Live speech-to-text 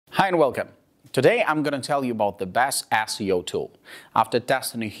Hi and welcome. Today I'm going to tell you about the best SEO tool. After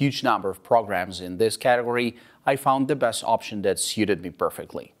testing a huge number of programs in this category, I found the best option that suited me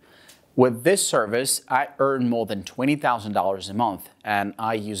perfectly. With this service, I earn more than $20,000 a month and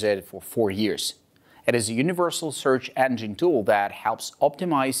I use it for 4 years. It is a universal search engine tool that helps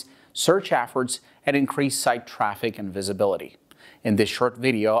optimize search efforts and increase site traffic and visibility. In this short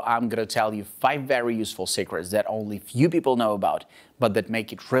video, I'm going to tell you 5 very useful secrets that only few people know about, but that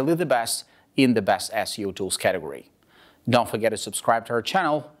make it really the best in the best SEO tools category. Don't forget to subscribe to our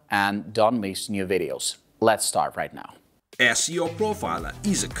channel and don't miss new videos. Let's start right now. SEO Profiler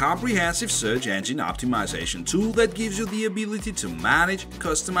is a comprehensive search engine optimization tool that gives you the ability to manage,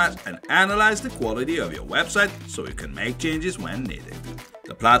 customize, and analyze the quality of your website so you can make changes when needed.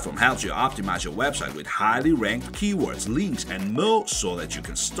 The platform helps you optimize your website with highly ranked keywords, links, and more so that you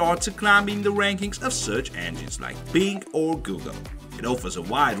can start to climb in the rankings of search engines like Bing or Google. It offers a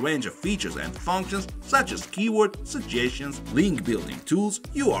wide range of features and functions such as keyword suggestions, link building tools,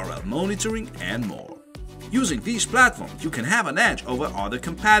 URL monitoring, and more. Using these platforms, you can have an edge over other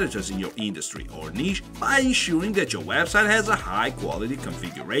competitors in your industry or niche by ensuring that your website has a high-quality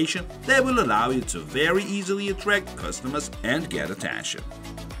configuration that will allow you to very easily attract customers and get attention.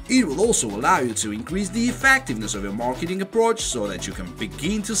 It will also allow you to increase the effectiveness of your marketing approach so that you can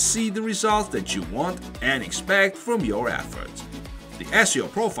begin to see the results that you want and expect from your efforts. The SEO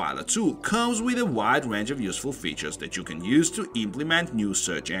Profiler tool comes with a wide range of useful features that you can use to implement new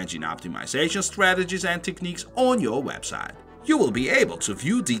search engine optimization strategies and techniques on your website. You will be able to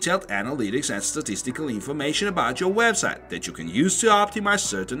view detailed analytics and statistical information about your website that you can use to optimize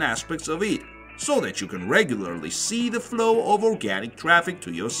certain aspects of it, so that you can regularly see the flow of organic traffic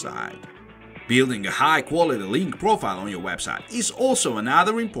to your site. Building a high-quality link profile on your website is also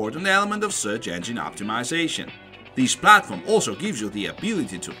another important element of search engine optimization. This platform also gives you the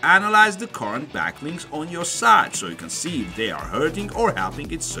ability to analyze the current backlinks on your site so you can see if they are hurting or helping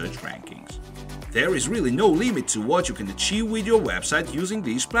its search rankings. There is really no limit to what you can achieve with your website using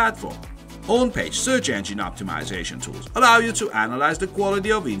this platform. On-page search engine optimization tools allow you to analyze the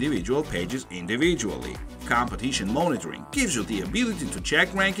quality of individual pages individually. Competition monitoring gives you the ability to check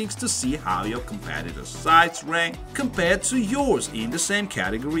rankings to see how your competitors' sites rank compared to yours in the same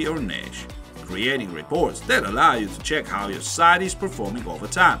category or niche. Creating reports that allow you to check how your site is performing over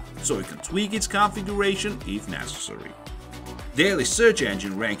time, so you can tweak its configuration if necessary. Daily search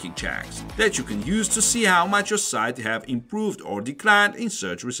engine ranking checks that you can use to see how much your site have improved or declined in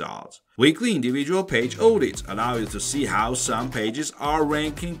search results. Weekly individual page audits allow you to see how some pages are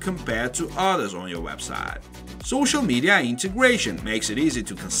ranking compared to others on your website. Social media integration makes it easy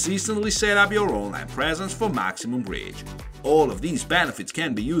to consistently set up your online presence for maximum reach. All of these benefits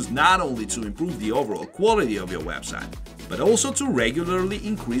can be used not only to improve the overall quality of your website, but also to regularly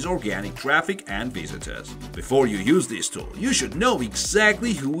increase organic traffic and visitors. Before you use this tool, you should know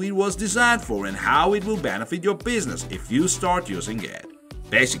exactly who it was designed for and how it will benefit your business if you start using it.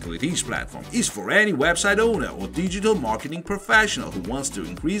 Basically, this platform is for any website owner or digital marketing professional who wants to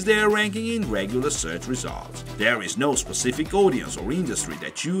increase their ranking in regular search results. There is no specific audience or industry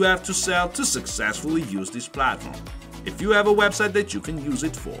that you have to sell to successfully use this platform, if you have a website that you can use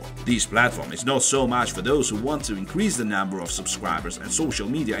it for. This platform is not so much for those who want to increase the number of subscribers and social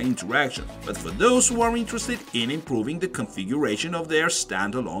media interaction, but for those who are interested in improving the configuration of their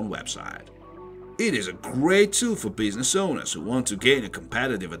standalone website. It is a great tool for business owners who want to gain a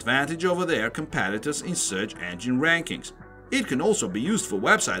competitive advantage over their competitors in search engine rankings. It can also be used for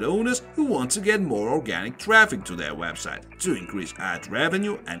website owners who want to get more organic traffic to their website to increase ad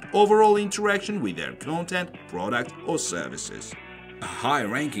revenue and overall interaction with their content, product, or services. A high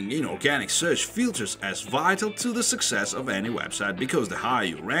ranking in organic search filters as vital to the success of any website because the higher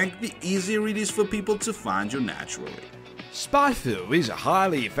you rank, the easier it is for people to find you naturally. SpyFu is a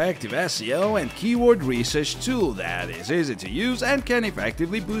highly effective SEO and keyword research tool that is easy to use and can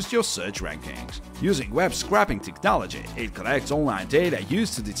effectively boost your search rankings. Using web scraping technology, it collects online data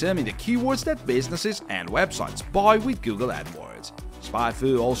used to determine the keywords that businesses and websites buy with Google AdWords.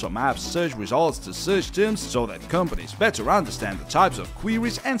 SpyFu also maps search results to search terms so that companies better understand the types of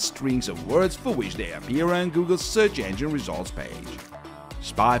queries and strings of words for which they appear on Google's search engine results page.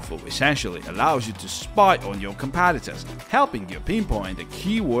 Spyful essentially allows you to spy on your competitors, helping you pinpoint the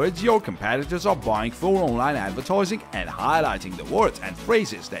keywords your competitors are buying for online advertising and highlighting the words and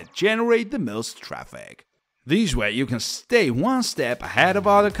phrases that generate the most traffic. This way you can stay one step ahead of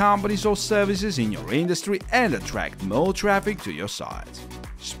other companies or services in your industry and attract more traffic to your site.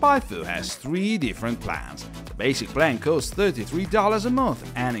 SpyFu has 3 different plans. The basic plan costs $33 a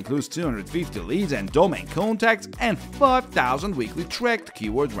month and includes 250 leads and domain contacts and 5,000 weekly tracked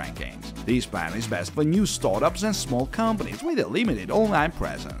keyword rankings. This plan is best for new startups and small companies with a limited online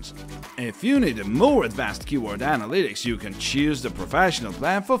presence. If you need a more advanced keyword analytics, you can choose the professional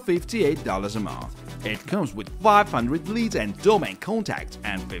plan for $58 a month. It comes with 500 leads and domain contacts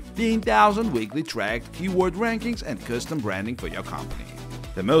and 15,000 weekly tracked keyword rankings and custom branding for your company.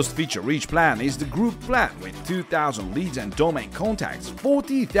 The most feature-rich plan is the group plan with 2,000 leads and domain contacts,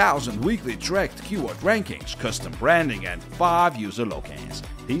 40,000 weekly tracked keyword rankings, custom branding, and 5 user logins.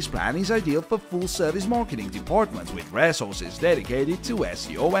 This plan is ideal for full-service marketing departments with resources dedicated to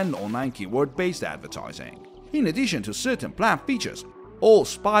SEO and online keyword-based advertising. In addition to certain plan features, all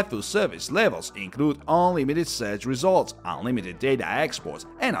SpyFu service levels include unlimited search results, unlimited data exports,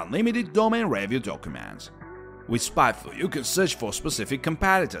 and unlimited domain review documents. With SpyFu, you can search for specific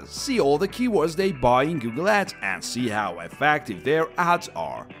competitors, see all the keywords they buy in Google Ads, and see how effective their ads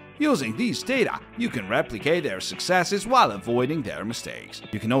are. Using these data, you can replicate their successes while avoiding their mistakes.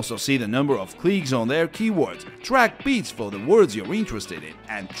 You can also see the number of clicks on their keywords, track bids for the words you're interested in,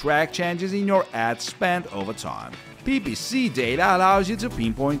 and track changes in your ad spend over time. PPC data allows you to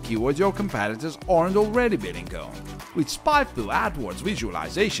pinpoint keywords your competitors aren't already bidding on. With SpyFu AdWords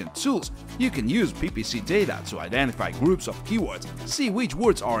visualization tools, you can use PPC data to identify groups of keywords, see which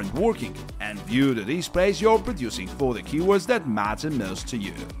words aren't working, and view the displays you're producing for the keywords that matter most to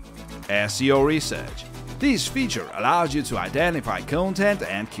you. SEO Research. This feature allows you to identify content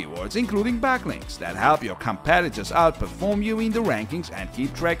and keywords, including backlinks, that help your competitors outperform you in the rankings and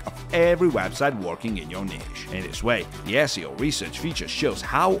keep track of every website working in your niche. In this way, the SEO Research feature shows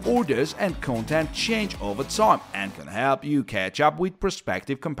how orders and content change over time and can help you catch up with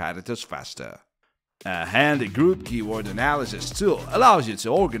prospective competitors faster. A handy group keyword analysis tool allows you to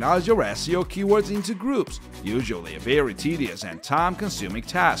organize your SEO keywords into groups, usually a very tedious and time-consuming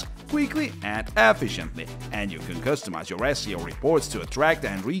task, quickly and efficiently, and you can customize your SEO reports to attract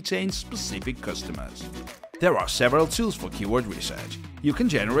and retain specific customers. There are several tools for keyword research. You can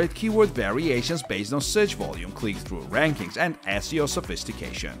generate keyword variations based on search volume, click-through rankings, and SEO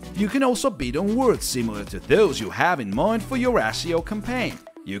sophistication. You can also bid on words similar to those you have in mind for your SEO campaign.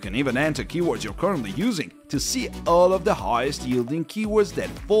 You can even enter keywords you're currently using to see all of the highest yielding keywords that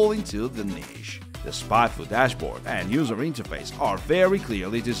fall into the niche. The Spyful dashboard and user interface are very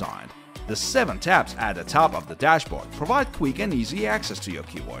clearly designed. The 7 tabs at the top of the dashboard provide quick and easy access to your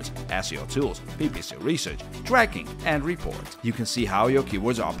keywords, SEO tools, PPC research, tracking, and reports. You can see how your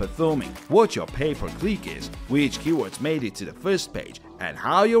keywords are performing, what your pay-per-click is, which keywords made it to the first page, and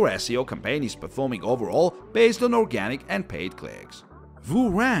how your SEO campaign is performing overall based on organic and paid clicks.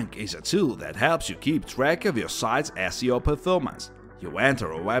 VuRank is a tool that helps you keep track of your site's SEO performance. You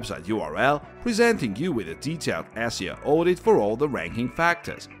enter a website URL, presenting you with a detailed SEO audit for all the ranking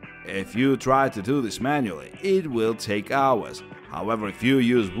factors. If you try to do this manually, it will take hours. However, if you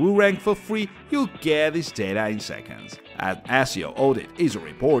use VuRank for free, you'll get this data in seconds. An SEO audit is a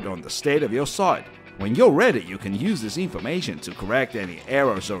report on the state of your site. When you're ready, you can use this information to correct any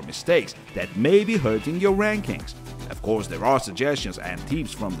errors or mistakes that may be hurting your rankings. Of course, there are suggestions and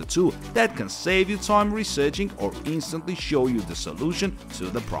tips from the tool that can save you time researching or instantly show you the solution to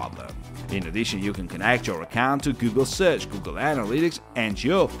the problem. In addition, you can connect your account to Google Search, Google Analytics, and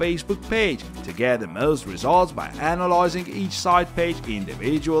your Facebook page to get the most results by analyzing each site page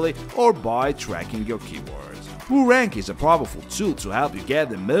individually or by tracking your keywords. VuRank is a powerful tool to help you get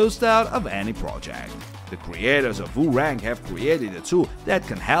the most out of any project. The creators of VuRank have created a tool that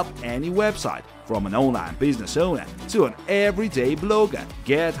can help any website, from an online business owner to an everyday blogger,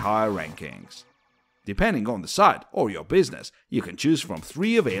 get higher rankings. Depending on the site or your business, you can choose from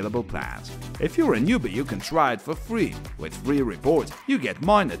 3 available plans. If you're a newbie, you can try it for free. With free reports, you get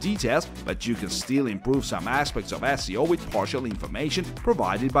minor details, but you can still improve some aspects of SEO with partial information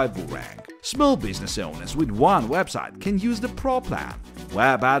provided by VuRank. Small business owners with 1 website can use the Pro plan.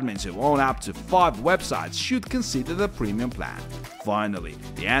 Web admins who own up to 5 websites should consider the Premium plan. Finally,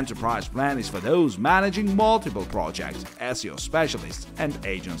 the Enterprise plan is for those managing multiple projects, SEO specialists, and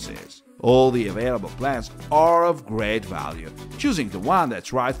agencies. All the available plans are of great value. Choosing the one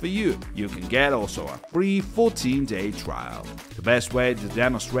that's right for you, you can get also a free 14-day trial. The best way to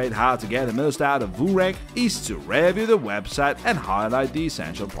demonstrate how to get the most out of VuRank is to review the website and highlight the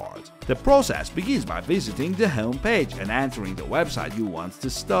essential parts. The process begins by visiting the home page and entering the website you want to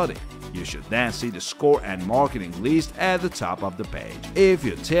study. You should then see the score and marketing list at the top of the page. If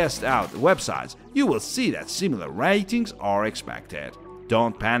you test out the websites, you will see that similar ratings are expected.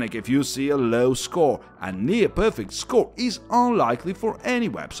 Don't panic if you see a low score. A near-perfect score is unlikely for any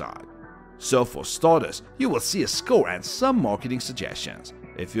website. So for starters, you will see a score and some marketing suggestions.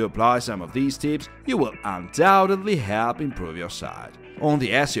 If you apply some of these tips, you will undoubtedly help improve your site. On the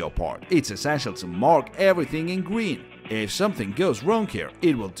SEO part, it's essential to mark everything in green. If something goes wrong here,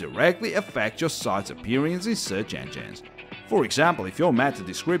 it will directly affect your site's appearance in search engines. For example, if your meta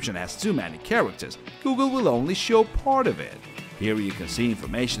description has too many characters, Google will only show part of it. Here you can see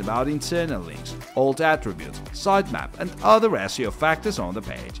information about internal links, alt attributes, sitemap, and other SEO factors on the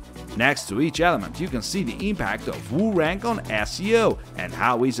page. Next to each element, you can see the impact of VuRank on SEO and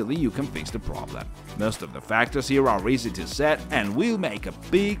how easily you can fix the problem. Most of the factors here are easy to set and will make a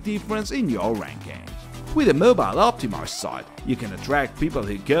big difference in your rankings. With a mobile optimized site, you can attract people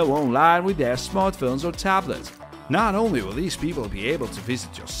who go online with their smartphones or tablets. Not only will these people be able to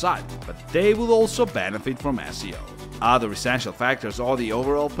visit your site, but they will also benefit from SEO. Other essential factors are the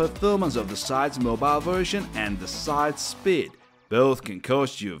overall performance of the site's mobile version and the site's speed. Both can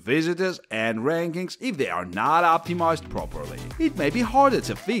cost you visitors and rankings if they are not optimized properly. It may be harder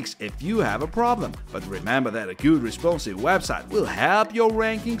to fix if you have a problem, but remember that a good responsive website will help your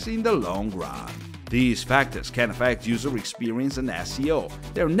rankings in the long run. These factors can affect user experience and SEO.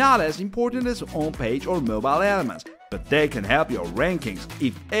 They're not as important as on-page or mobile elements, but they can help your rankings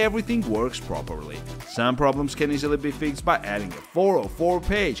if everything works properly. Some problems can easily be fixed by adding a 404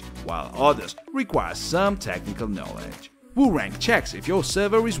 page, while others require some technical knowledge. VuRank checks if your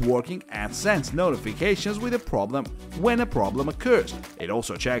server is working and sends notifications with a problem when a problem occurs. It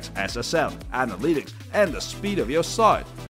also checks SSL, analytics, and the speed of your site.